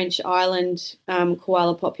translocated French island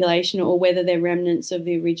koala population or whether they're remnants of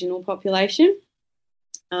the original population.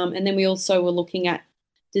 And then we also were looking at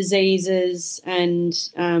diseases, and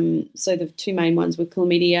so the two main ones were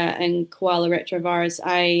chlamydia and koala retrovirus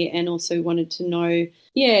A, and also wanted to know,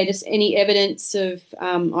 just any evidence of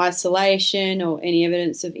isolation or any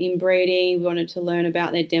evidence of inbreeding. We wanted to learn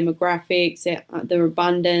about their demographics, their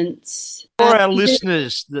abundance. For our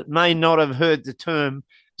listeners that may not have heard the term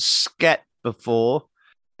scat before,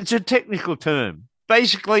 it's a technical term.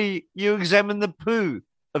 Basically, you examine the poo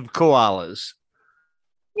of koalas.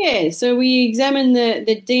 Yeah, so we examine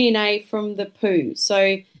the DNA from the poo.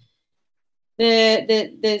 So the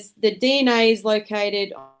DNA is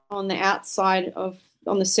located on the outside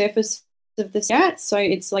on the surface of the scat. So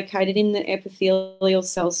it's located in the epithelial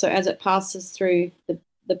cells. So as it passes through the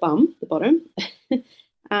bottom,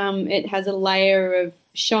 it has a layer of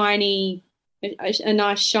a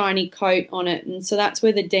nice shiny coat on it, and so that's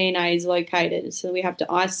where the DNA is located. So we have to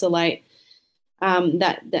isolate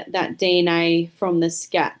that DNA from the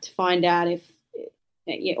scat to find out if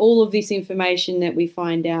all of this information that we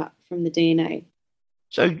find out from the DNA.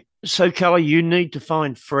 So Kelly, you need to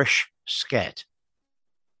find fresh scat.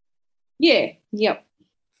 Yep,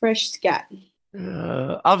 fresh scat.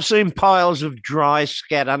 I've seen piles of dry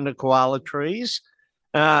scat under koala trees,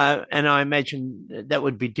 and I imagine that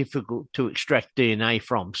would be difficult to extract DNA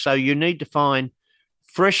from. So you need to find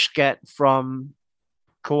fresh scat from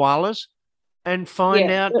koalas and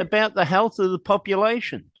find out about the health of the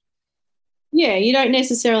population. Yeah, you don't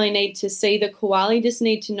necessarily need to see the koala. You just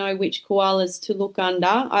need to know which koalas to look under.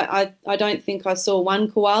 I don't think I saw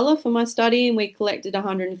one koala for my study, and we collected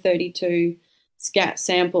 132 scat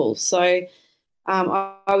samples. So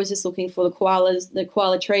I was just looking for the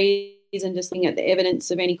koala trees, and just looking at the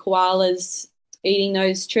evidence of any koalas eating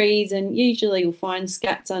those trees, and usually you'll find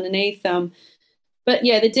scats underneath them. But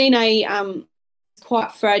yeah, the DNA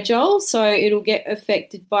quite fragile, so it'll get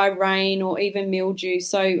affected by rain or even mildew.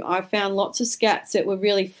 So I found lots of scats that were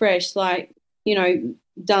really fresh,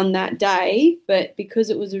 done that day, but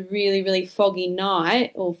because it was a really, really foggy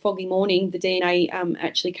night or foggy morning, the DNA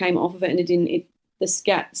actually came off of it, and the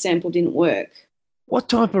scat sample didn't work. What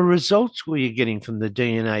type of results were you getting from the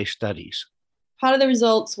DNA studies? Part of the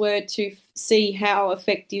results were to see how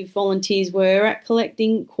effective volunteers were at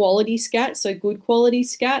collecting quality scats, so good quality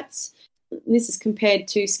scats. This is compared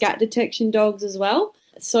to scat detection dogs as well.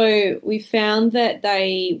 So we found that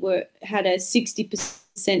they had a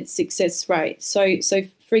 60% success rate. So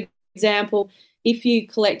for example, if you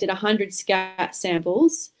collected 100 scat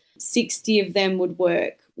samples, 60 of them would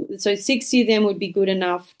work. So 60 of them would be good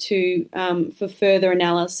enough to for further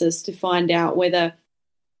analysis to find out whether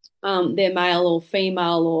they're male or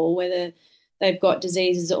female, or whether they've got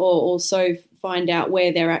diseases, or also find out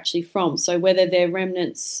where they're actually from. So whether they're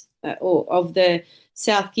remnants or of the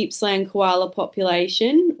South Gippsland koala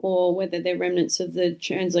population, or whether they're remnants of the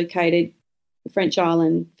translocated French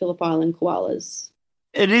island, Phillip Island koalas.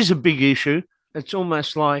 It is a big issue. It's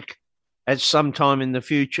almost like at some time in the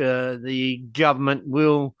future, the government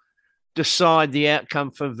will decide the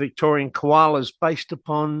outcome for Victorian koalas based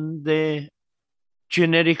upon their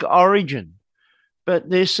genetic origin.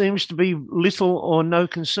 But there seems to be little or no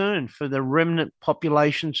concern for the remnant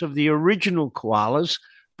populations of the original koalas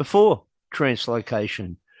before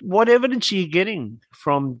translocation. What evidence are you getting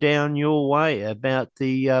from down your way about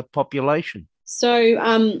the population? So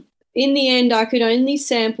in the end, I could only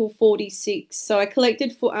sample 46. So I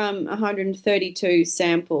collected 132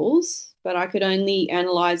 samples, but I could only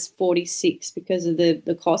analyse 46 because of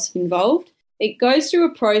the cost involved. It goes through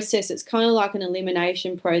a process. It's kind of like an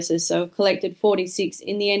elimination process. So I've collected 46.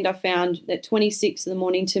 In the end, I found that 26 of the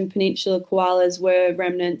Mornington Peninsula koalas were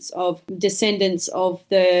remnants of descendants of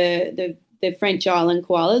the the French Island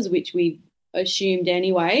koalas, which we assumed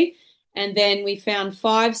anyway. And then we found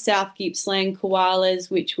 5 South Gippsland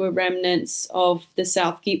koalas, which were remnants of the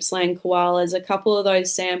South Gippsland koalas. A couple of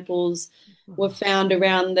those samples were found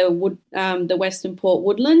around the Western Port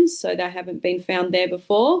woodlands, so they haven't been found there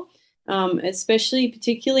before.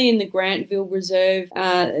 Particularly in the Grantville Reserve,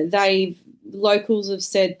 locals have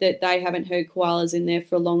said that they haven't heard koalas in there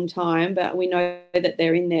for a long time, but we know that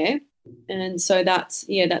they're in there. And so that's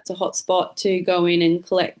a hot spot to go in and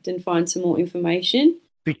collect and find some more information.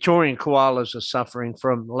 Victorian koalas are suffering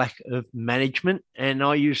from lack of management, and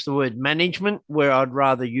I use the word management where I'd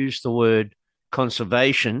rather use the word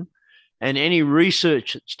conservation. And any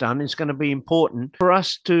research that's done is going to be important for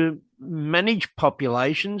us to manage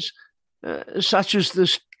populations such as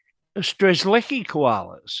the Strzelecki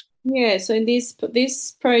koalas. Yeah, so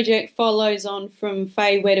this project follows on from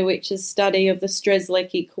Faye Wedewich's study of the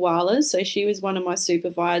Strzelecki koalas. So she was one of my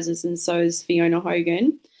supervisors, and so is Fiona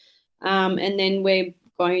Hogan. And then we're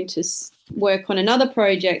going to work on another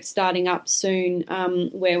project starting up soon,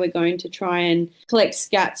 where we're going to try and collect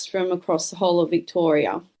scats from across the whole of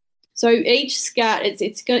Victoria. So each scat,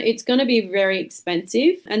 it's going to be very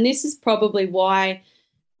expensive, and this is probably why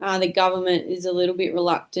the government is a little bit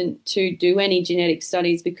reluctant to do any genetic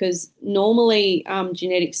studies, because normally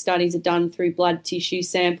genetic studies are done through blood tissue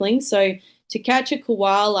sampling. So to catch a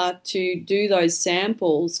koala to do those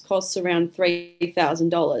samples costs around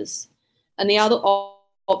 $3,000. And the other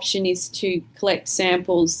option is to collect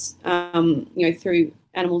samples, through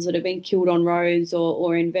animals that have been killed on roads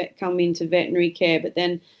or come into veterinary care, but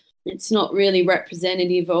then it's not really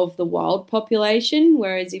representative of the wild population.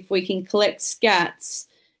 Whereas if we can collect scats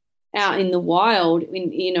out in the wild,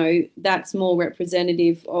 that's more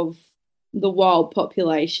representative of the wild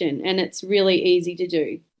population, and it's really easy to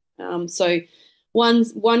do. So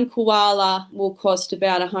one koala will cost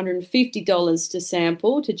about $150 to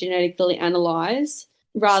sample, to genetically analyze,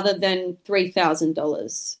 rather than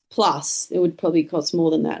 $3,000 plus. It would probably cost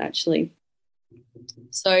more than that, actually.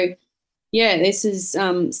 So yeah, this is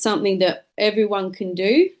something that everyone can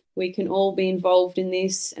do. We can all be involved in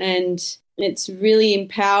this, and it's really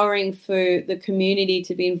empowering for the community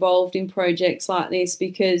to be involved in projects like this,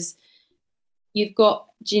 because you've got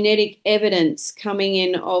genetic evidence coming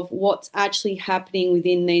in of what's actually happening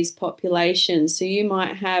within these populations. So you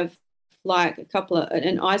might have like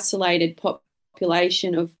an isolated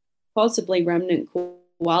population of possibly remnant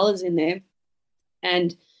koalas in there,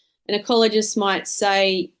 and an ecologist might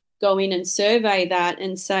go in and survey that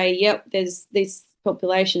and say, yep, this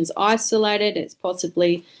population's isolated, it's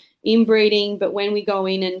possibly inbreeding, but when we go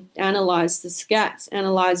in and analyse the scats,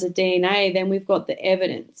 analyse the DNA, then we've got the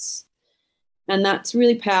evidence. And that's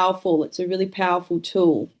really powerful. It's a really powerful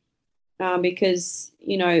tool because,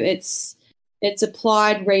 it's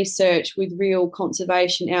applied research with real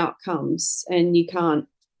conservation outcomes, and you can't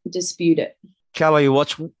dispute it. Kelly,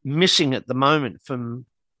 what's missing at the moment from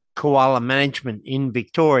koala management in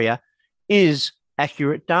Victoria is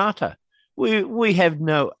accurate data. We have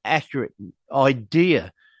no accurate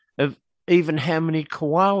idea of even how many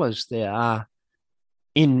koalas there are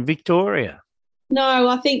in Victoria. No,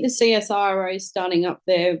 I think the CSIRO is starting up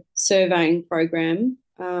their surveying program,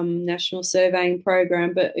 national surveying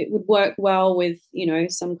program, but it would work well with,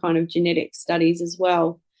 some kind of genetic studies as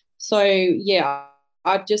well. So, yeah,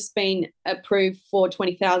 I've just been approved for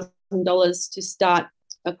 $20,000 to start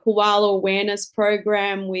a koala awareness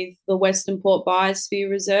program with the Western Port Biosphere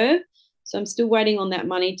Reserve. So I'm still waiting on that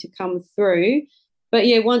money to come through. But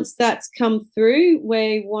yeah, once that's come through,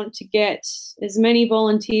 we want to get as many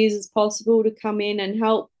volunteers as possible to come in and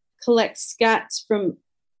help collect scats from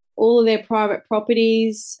all of their private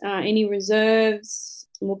properties, any reserves,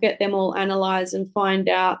 and we'll get them all analysed and find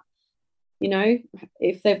out,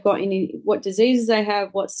 if they've got what diseases they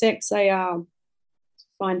have, what sex they are,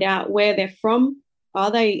 find out where they're from. Are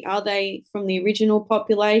they from the original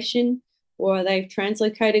population, or are they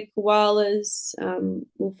translocated koalas?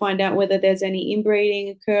 We'll find out whether there's any inbreeding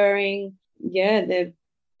occurring. Yeah, they're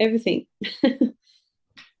everything.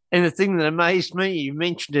 And the thing that amazed me, you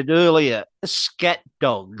mentioned it earlier, scat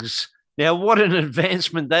dogs. Now, what an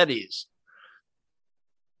advancement that is.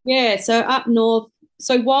 Yeah, so up north,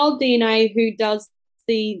 so Wild DNA, who does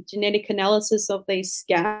the genetic analysis of these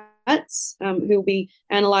scats, who'll be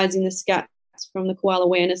analysing the scats from the Koala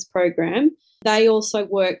Awareness Program, they also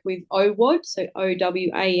work with OWAD, so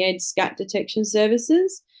OWAD Scat Detection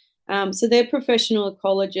Services. So they're professional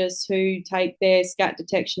ecologists who take their scat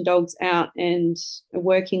detection dogs out and are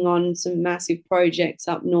working on some massive projects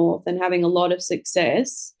up north and having a lot of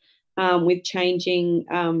success with changing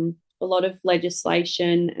a lot of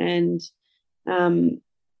legislation and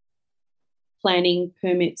planning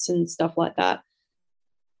permits and stuff like that.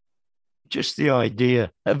 Just the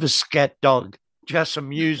idea of a scat dog just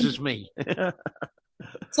amuses me.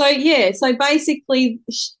 So basically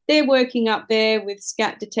they're working up there with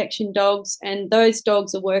scat detection dogs, and those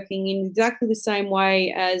dogs are working in exactly the same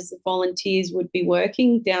way as volunteers would be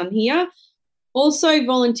working down here. Also,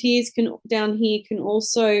 volunteers down here can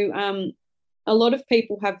also, a lot of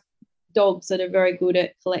people have dogs that are very good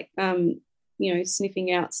at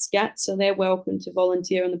sniffing out scat, so they're welcome to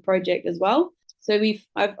volunteer on the project as well. So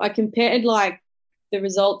I compared like the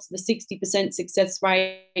results, the 60% success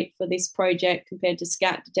rate for this project compared to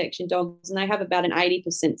scat detection dogs, and they have about an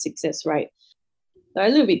 80% success rate. So a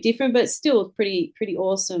little bit different, but still pretty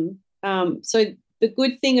awesome. So the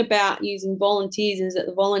good thing about using volunteers is that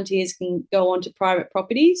the volunteers can go onto private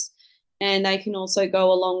properties, and they can also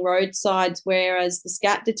go along roadsides, whereas the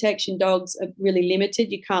scat detection dogs are really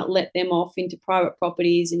limited. You can't let them off into private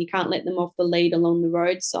properties, and you can't let them off the lead along the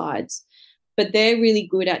roadsides. But they're really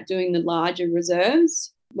good at doing the larger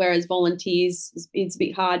reserves, whereas volunteers, it's a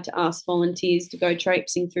bit hard to ask volunteers to go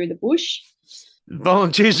traipsing through the bush.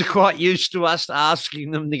 Volunteers are quite used to us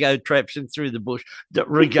asking them to go traipsing through the bush,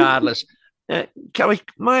 regardless. Kelly,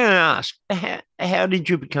 may I ask, how did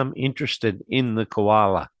you become interested in the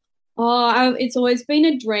koala? Oh, it's always been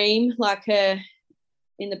a dream, like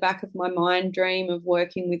in the back of my mind, dream of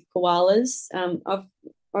working with koalas.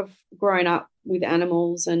 I've grown up with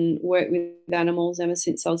animals and worked with animals ever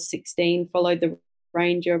since I was 16, followed the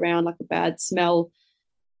ranger around like a bad smell,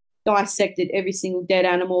 dissected every single dead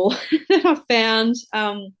animal that I found,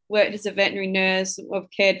 worked as a veterinary nurse. I've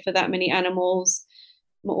cared for that many animals.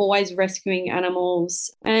 I'm always rescuing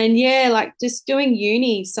animals. And yeah, like just doing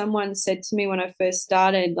uni, someone said to me when I first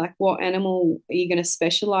started, like, what animal are you going to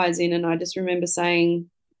specialize in? And I just remember saying,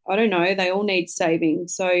 I don't know, they all need saving.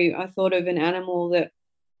 So I thought of an animal that,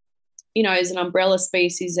 is an umbrella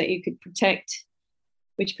species that you could protect,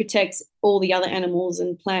 which protects all the other animals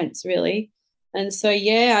and plants, really. And so,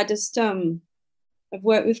 yeah, I just, I've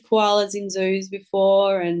worked with koalas in zoos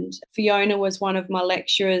before, and Fiona was one of my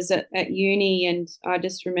lecturers at uni, and I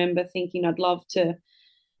just remember thinking I'd love to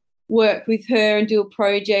work with her and do a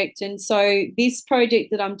project. And so this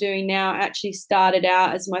project that I'm doing now actually started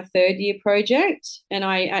out as my third year project, and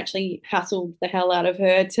I actually hassled the hell out of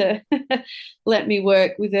her to let me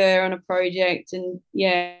work with her on a project. And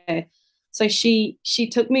yeah, so she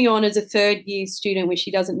took me on as a third year student, which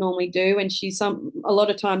she doesn't normally do, and a lot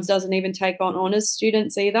of times doesn't even take on honours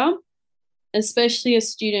students either, especially a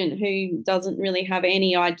student who doesn't really have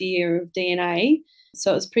any idea of DNA.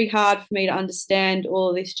 So it was pretty hard for me to understand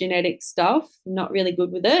all this genetic stuff. I'm not really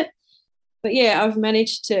good with it. But yeah, I've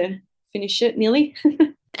managed to finish it nearly.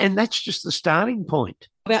 And that's just the starting point.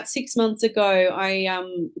 About 6 months ago, I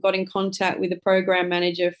got in contact with a program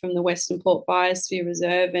manager from the Western Port Biosphere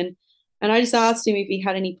Reserve, and I just asked him if he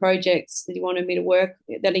had any projects that he wanted me to work,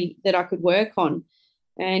 that I could work on.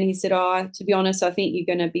 And he said, to be honest, I think you're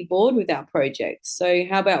going to be bored with our project. So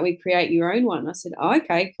how about we create your own one? I said,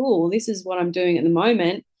 okay, cool. This is what I'm doing at the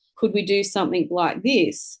moment. Could we do something like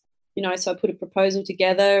this? So I put a proposal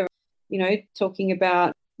together, talking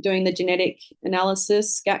about doing the genetic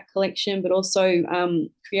analysis, scat collection, but also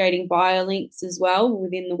creating biolinks as well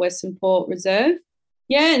within the Western Port Reserve.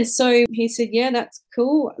 Yeah, and so he said, yeah, that's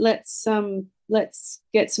cool. Let's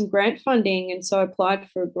get some grant funding. And so I applied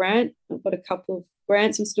for a grant. I've got a couple of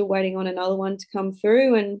grants. I'm still waiting on another one to come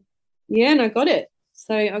through, and I got it.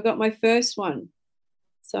 So I got my first one.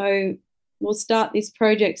 So we'll start this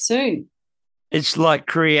project soon. It's like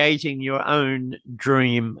creating your own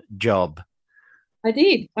dream job. I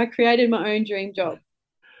did. I created my own dream job.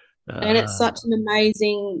 And it's such an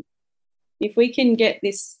amazing, if we can get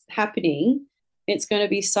this happening, it's going to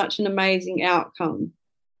be such an amazing outcome.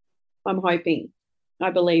 I'm hoping. I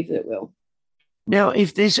believe that it will. Now,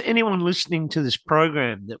 if there's anyone listening to this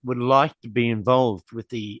program that would like to be involved with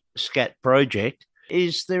the SCAT project,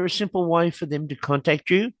 is there a simple way for them to contact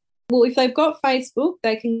you? Well, if they've got Facebook,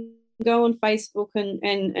 they can go on Facebook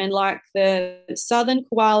and like the Southern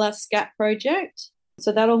Koala Scat Project.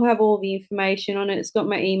 So that'll have all the information on it. It's got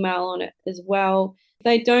my email on it as well. If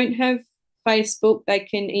they don't have Facebook, they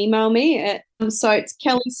can email me at, so it's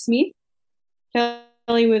Kelly Smith,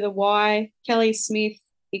 Kelly with a Y, Kelly Smith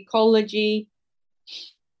Ecology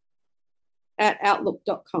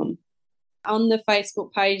 @outlook.com. On the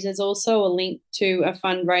Facebook page, there's also a link to a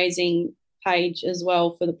fundraising page as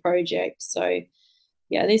well for the project. So,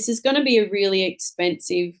 yeah, this is going to be a really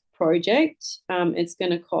expensive project. It's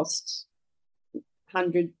going to cost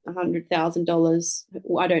 $100,000.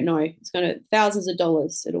 I don't know. It's going to thousands of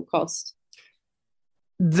dollars it'll cost.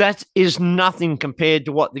 That is nothing compared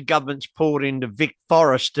to what the government's poured into Vic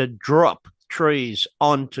Forest to drop trees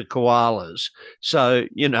onto koalas. So,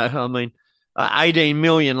 18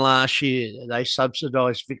 million last year they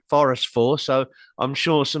subsidised Vic Forest for. So I'm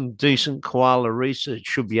sure some decent koala research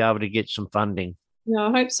should be able to get some funding. No,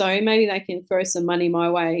 I hope so. Maybe they can throw some money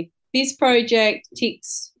my way. This project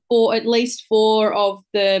ticks for at least 4 of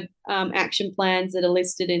the action plans that are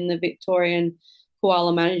listed in the Victorian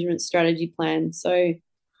Koala Management Strategy Plan. So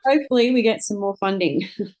hopefully we get some more funding.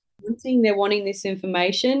 One thing, they're wanting this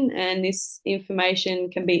information, and this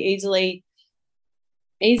information can be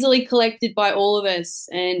easily collected by all of us.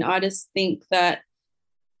 And I just think that,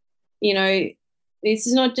 this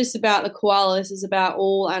is not just about the koala, this is about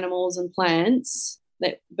all animals and plants.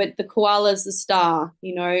 But the koala is the star,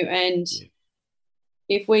 and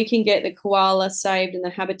if we can get the koala saved and the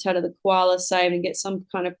habitat of the koala saved and get some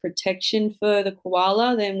kind of protection for the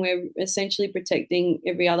koala, then we're essentially protecting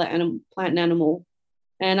every other plant and animal.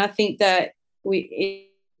 And I think that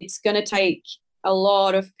it's going to take a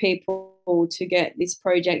lot of people to get this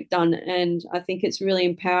project done. And I think it's really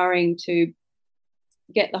empowering to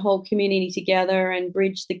get the whole community together and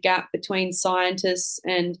bridge the gap between scientists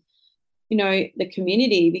and the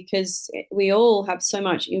community, because we all have so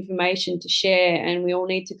much information to share and we all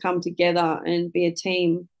need to come together and be a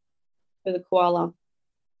team for the koala.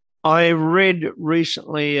 I read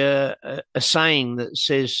recently a saying that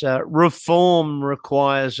says reform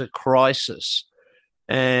requires a crisis,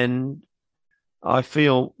 and I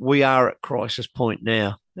feel we are at crisis point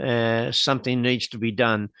now. Something needs to be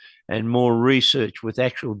done, and more research with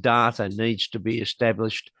actual data needs to be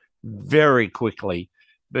established very quickly,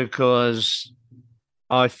 because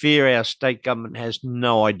I fear our state government has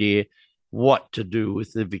no idea what to do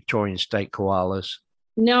with the Victorian state koalas.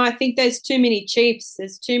 No, I think there's too many chiefs.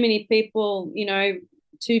 There's too many people,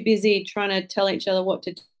 too busy trying to tell each other what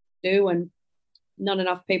to do, and not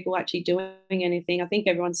enough people actually doing anything. I think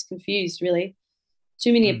everyone's confused, really.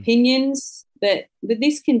 Too many opinions, but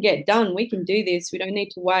this can get done. We can do this. We don't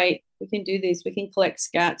need to wait. We can do this. We can collect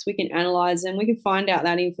scats. We can analyse them. We can find out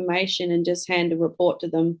that information and just hand a report to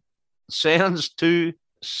them. Sounds too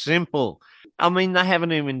simple. I mean, they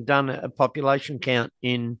haven't even done a population count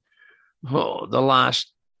in the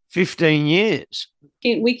last 15 years.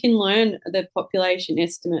 We can learn the population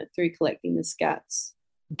estimate through collecting the scats.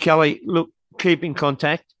 Kelly, look, keep in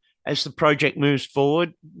contact. As the project moves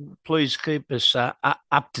forward, please keep us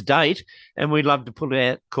up to date, and we'd love to put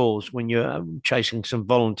out calls when you're chasing some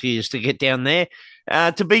volunteers to get down there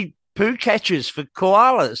to be poo catchers for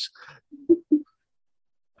koalas.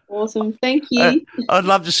 Awesome. Thank you. I'd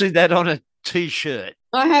love to see that on a T-shirt.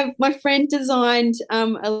 My friend designed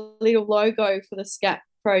a little logo for the scat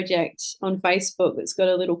project on Facebook that's got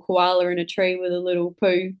a little koala in a tree with a little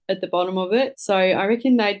poo at the bottom of it. So I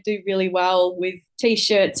reckon they'd do really well with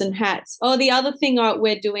T-shirts and hats. Oh, the other thing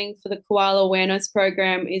we're doing for the Koala Awareness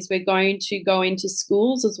Program is we're going to go into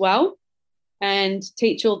schools as well and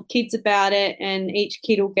teach all the kids about it, and each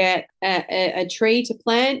kid will get a tree to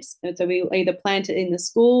plant. So we'll either plant it in the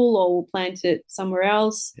school or we'll plant it somewhere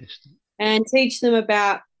else. Yes. And teach them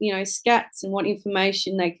about, scats and what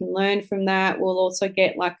information they can learn from that. We'll also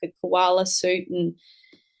get like a koala suit, and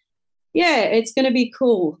it's going to be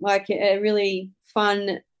cool, like a really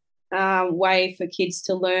fun way for kids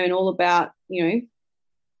to learn all about,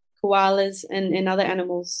 koalas and other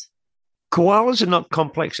animals. Koalas are not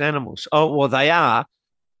complex animals. Oh, well, they are,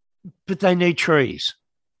 but they need trees.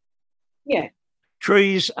 Yeah.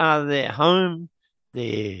 Trees are their home,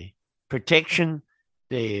 their protection,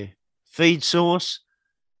 their feed source.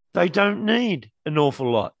 They don't need an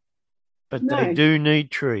awful lot, but they do need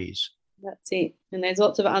trees. That's it. And there's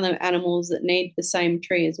lots of other animals that need the same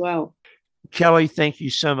tree as well. Kelly, thank you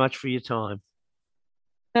so much for your time.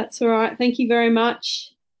 That's all right. Thank you very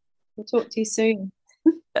much. We'll talk to you soon.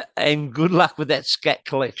 And good luck with that scat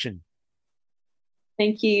collection.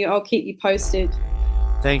 Thank you. I'll keep you posted.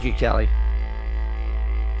 Thank you, Kelly.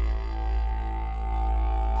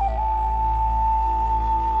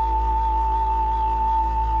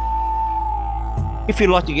 If you'd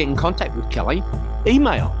like to get in contact with Kelly,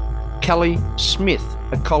 email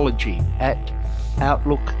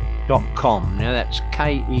kellysmithecology@outlook.com. Now that's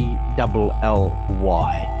Kelly,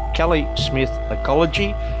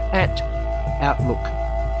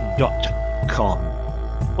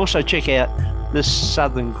 kellysmithecology@outlook.com. Also check out the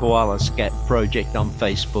Southern Koala Scat Project on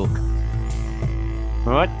Facebook.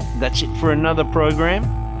 All right, that's it for another program.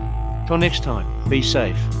 Till next time, be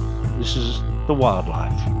safe. This is The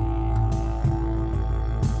Wildlife.